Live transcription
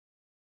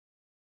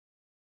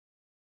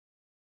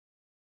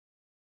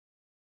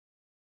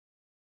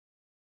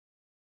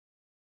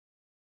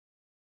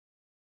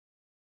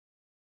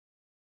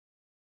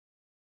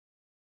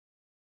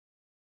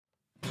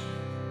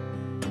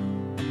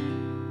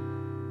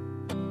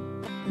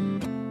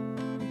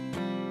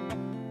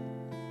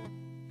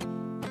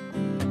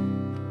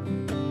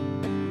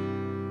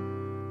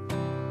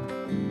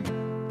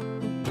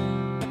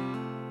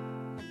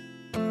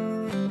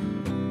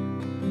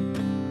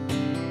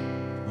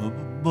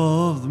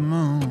of the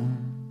moon.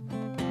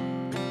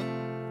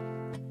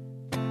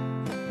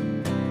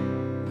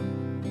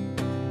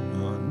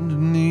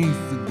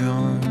 Underneath the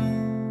gun,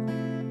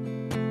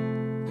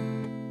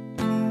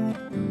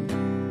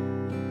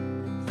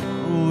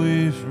 far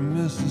away from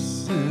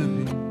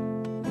Mississippi,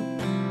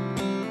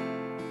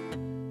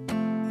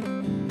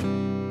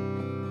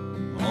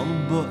 all the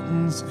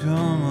buttons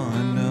come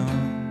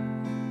undone.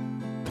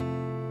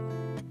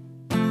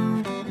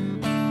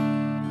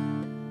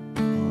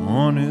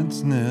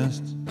 Hornet's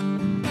nest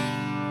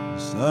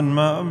inside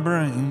my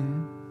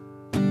brain,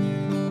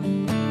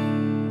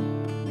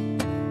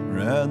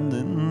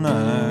 rattling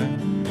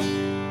like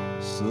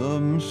a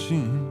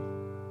submachine.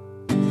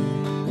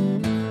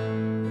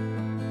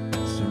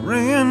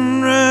 Saran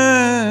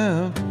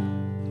wrap,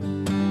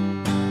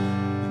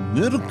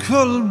 little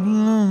colored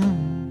balloons.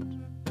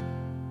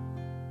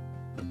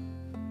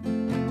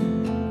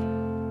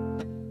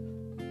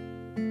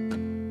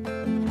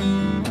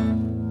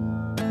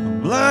 A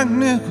black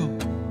nickel,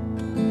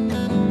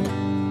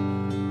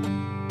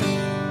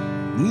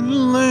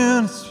 needle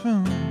and a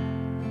spoon.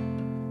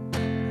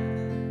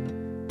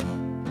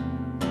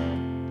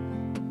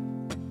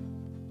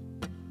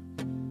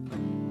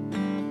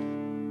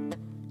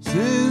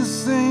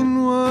 This ain't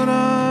what I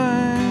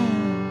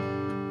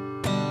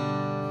am,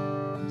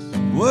 it's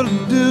what I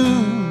do.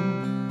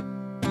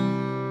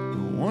 The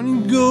one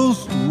you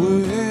ghost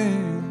away.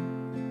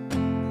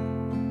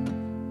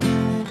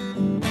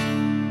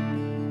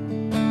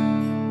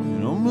 You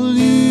don't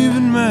believe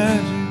in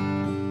magic,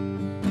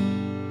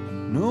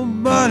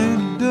 nobody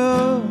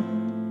does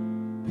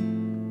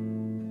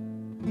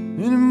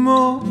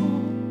anymore.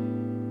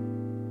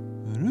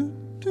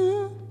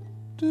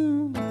 Do-do-do.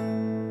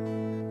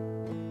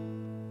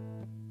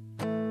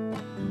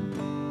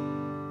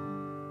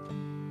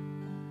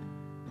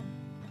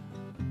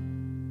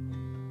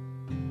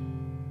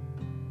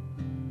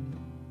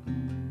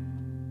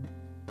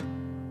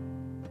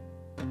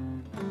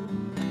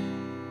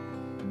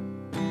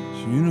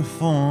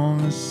 Uniform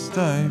is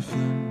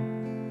stifling,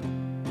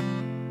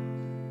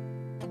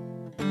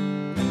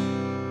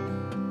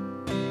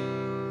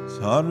 it's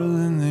hotter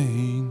than the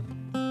heat.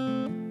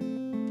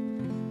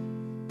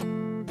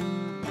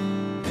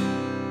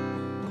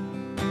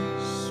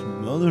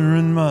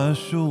 Smothering my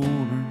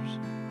shoulders,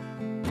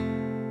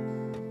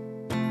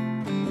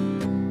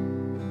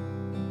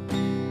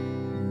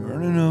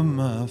 burning up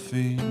my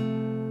feet.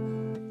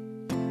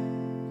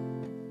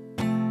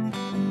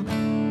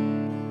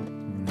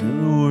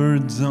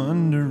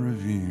 Under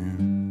review,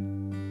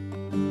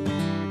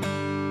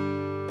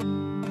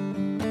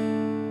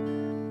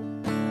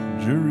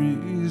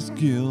 jury's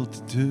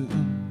guilty too.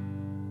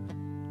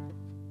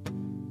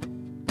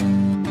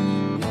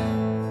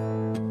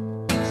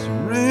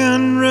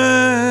 Saran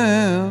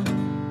wrap,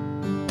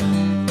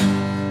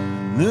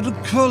 little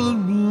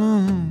colored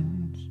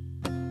balloons.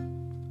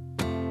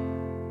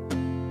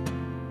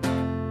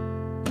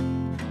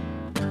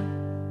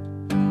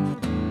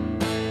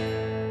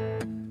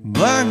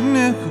 Black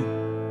nickel,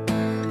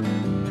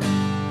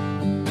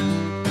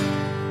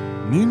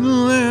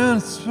 needle and a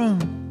spoon.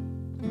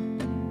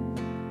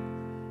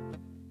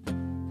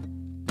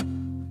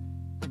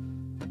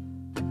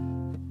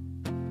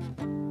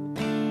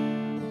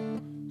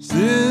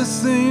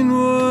 This ain't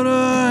what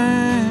I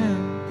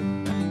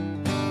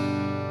am,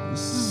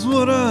 this is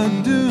what I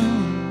do.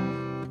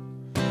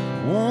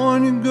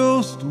 Warn your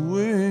ghost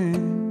away.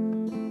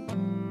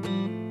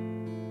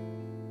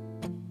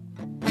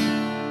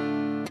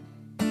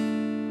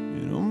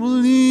 You don't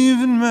believe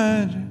in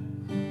magic,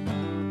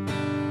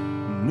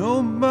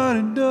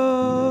 nobody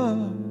does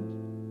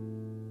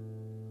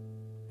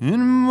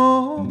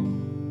anymore.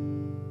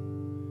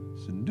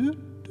 So do-do.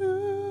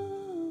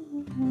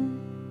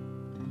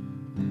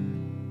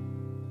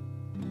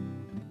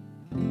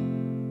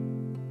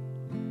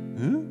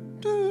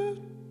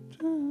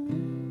 Do-do-do.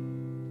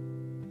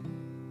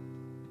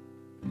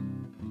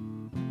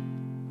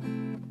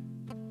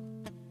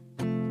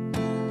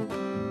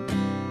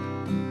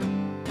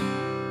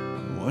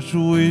 Watch the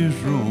waves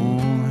roll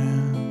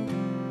in,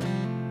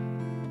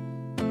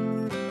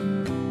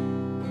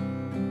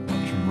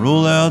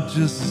 roll out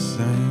just the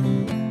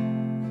same.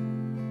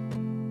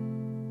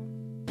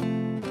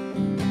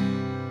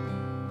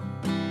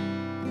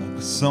 Like a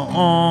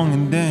song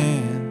and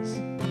dance,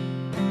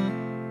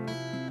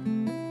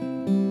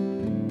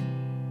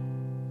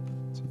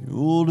 it's the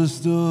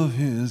oldest of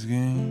his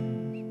games.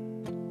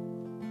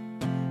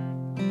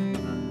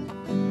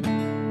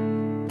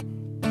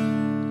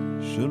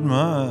 Shut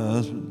my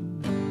eyes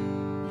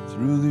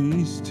through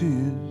these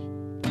tears,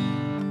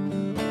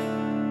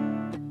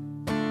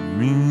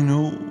 mean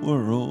old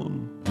world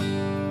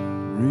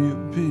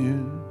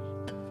reappears.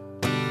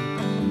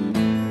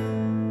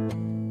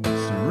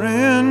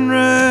 Saran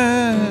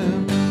wrap,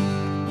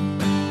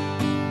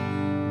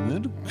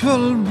 little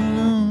colored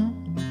balloon.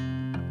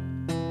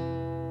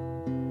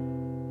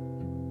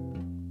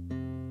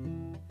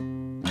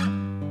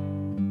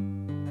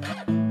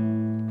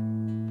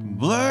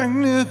 Black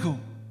nickel,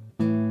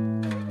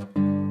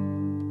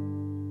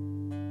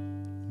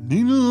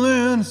 needle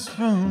and a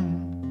spoon.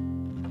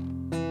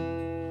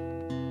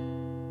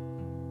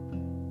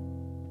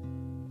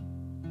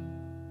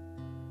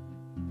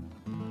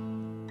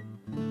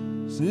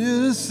 See,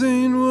 this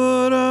ain't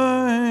what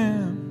I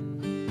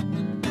am,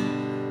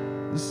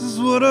 this is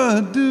what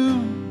I do.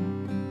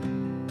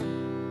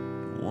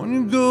 When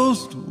your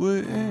ghost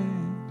away,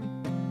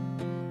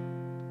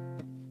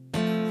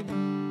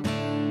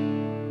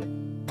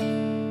 I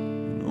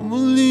don't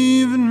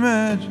believe in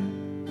magic,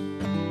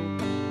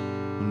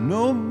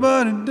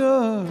 nobody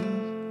does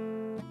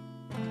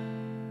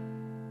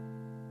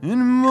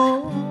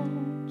anymore.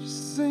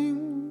 Just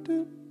sing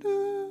do do.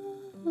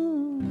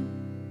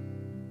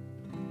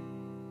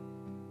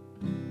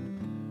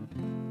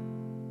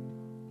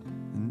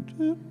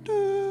 Do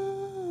do.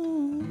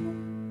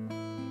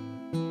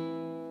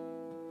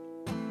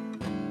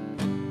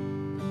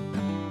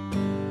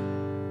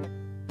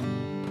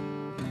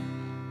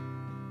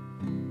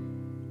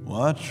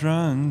 Why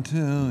try and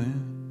tell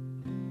you?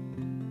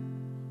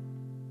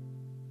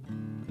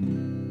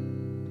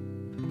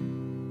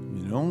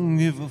 You don't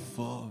give a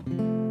fuck. You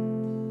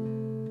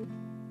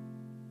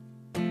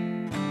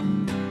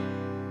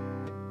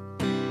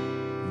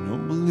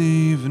don't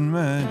believe in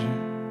magic.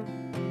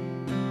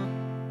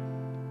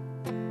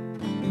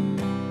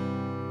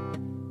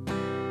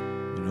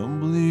 You don't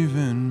believe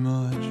in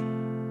much.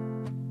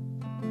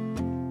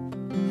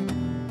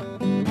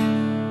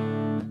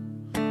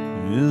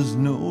 There is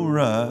no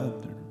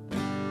right,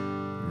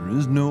 there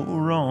is no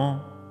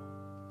wrong.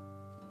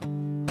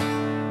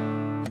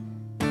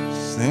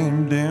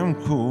 Same damn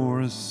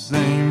chorus,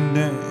 same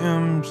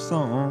damn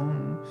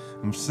song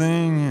I'm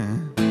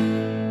singing.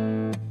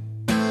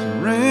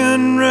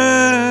 Saran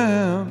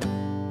wrap,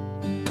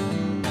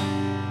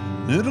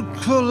 little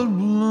colored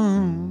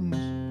balloons.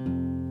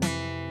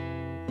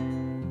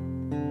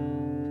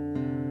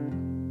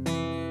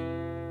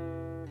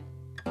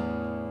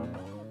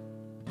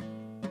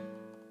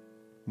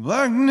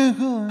 Black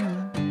nickel,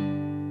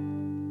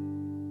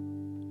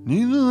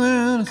 needle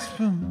and a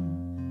spoon.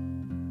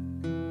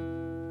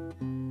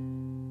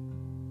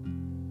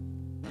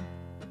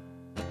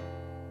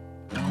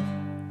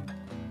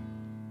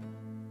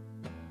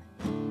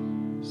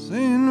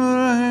 Saying what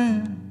I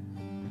am,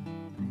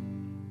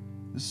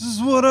 this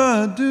is what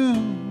I do.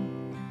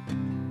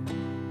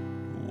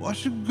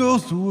 Wash your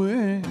ghost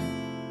away.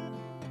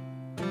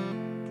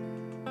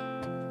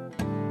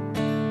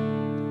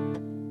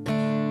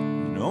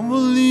 You don't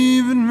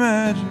believe in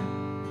magic,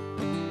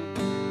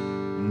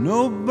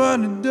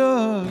 nobody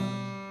does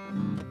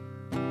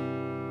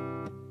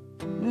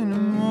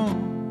anymore.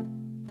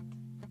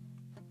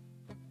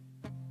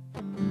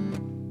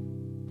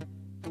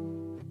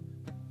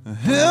 I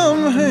held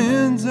my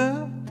hands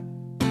out,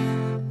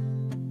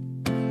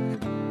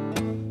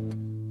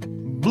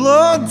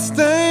 blood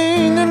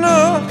staining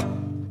up,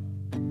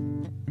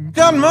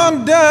 got my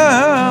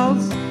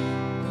doubts,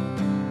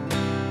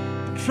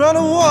 try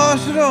to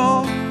wash it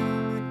off.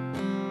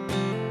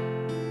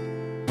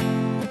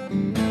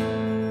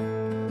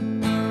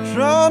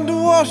 Tried to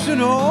wash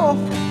it off.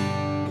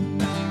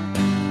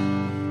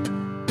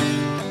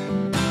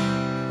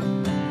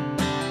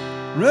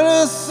 Red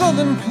as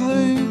southern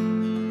clay,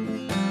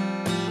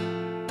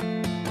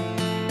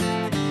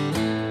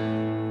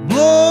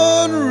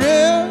 blood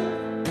red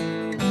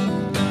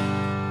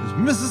as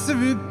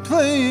Mississippi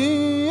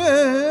plain.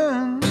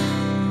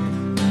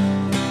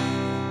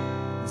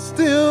 It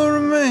still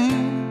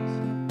remains.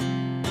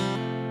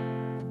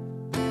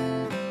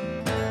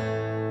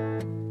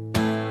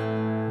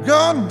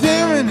 God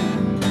damn it,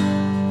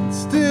 it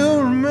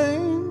still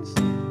remains.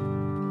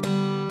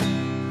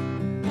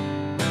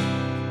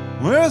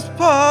 Where's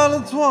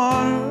pilot's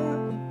water?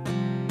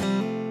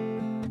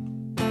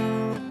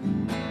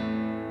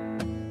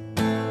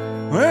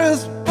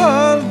 Where's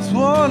pilot's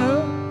water?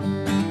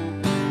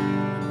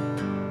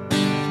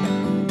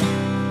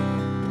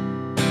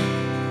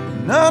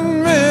 Not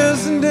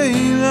missing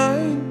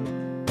daylight,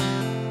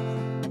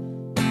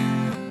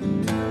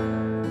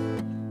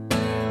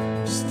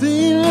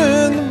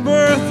 stealing the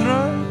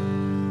birthright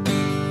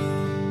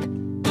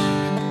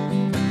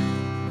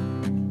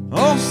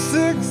of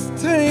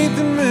 16th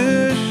and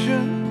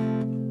Mission,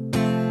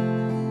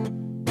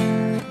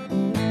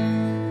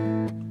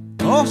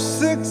 of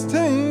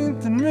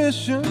 16th and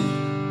Mission.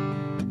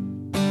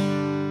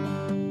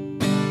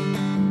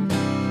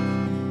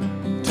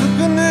 Took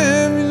an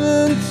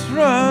ambulance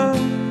ride,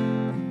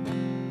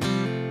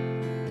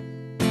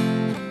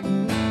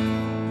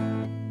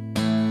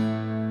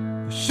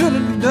 should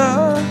have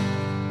died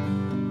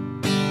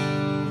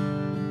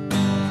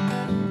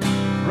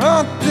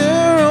right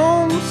there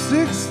on the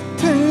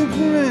 16th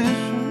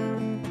Mission.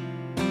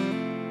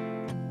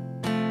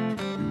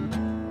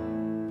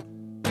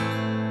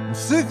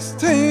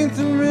 16th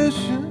and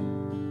Mission.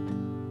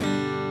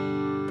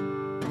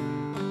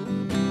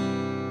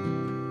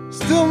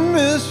 Still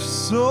miss you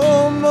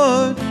so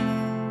much.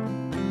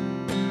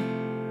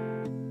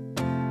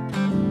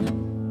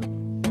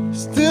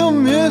 Still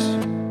miss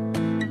you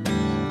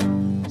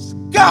so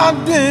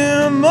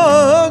goddamn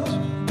much.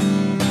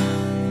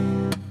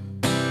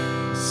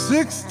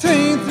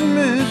 16th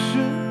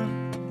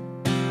mission.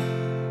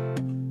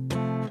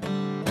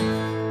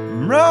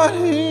 I'm right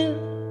here,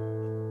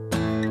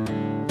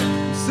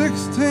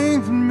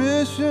 16th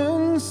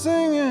mission,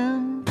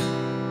 singing.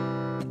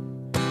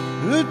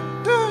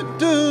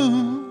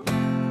 Do-do-do.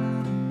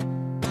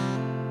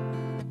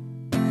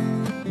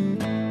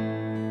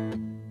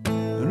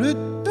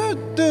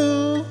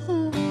 Do-do-do.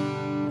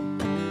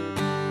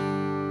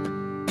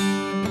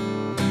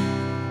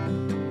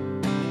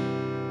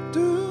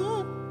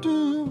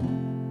 Do-do.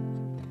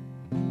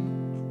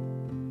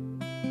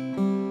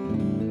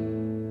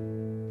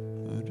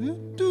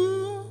 Do-do.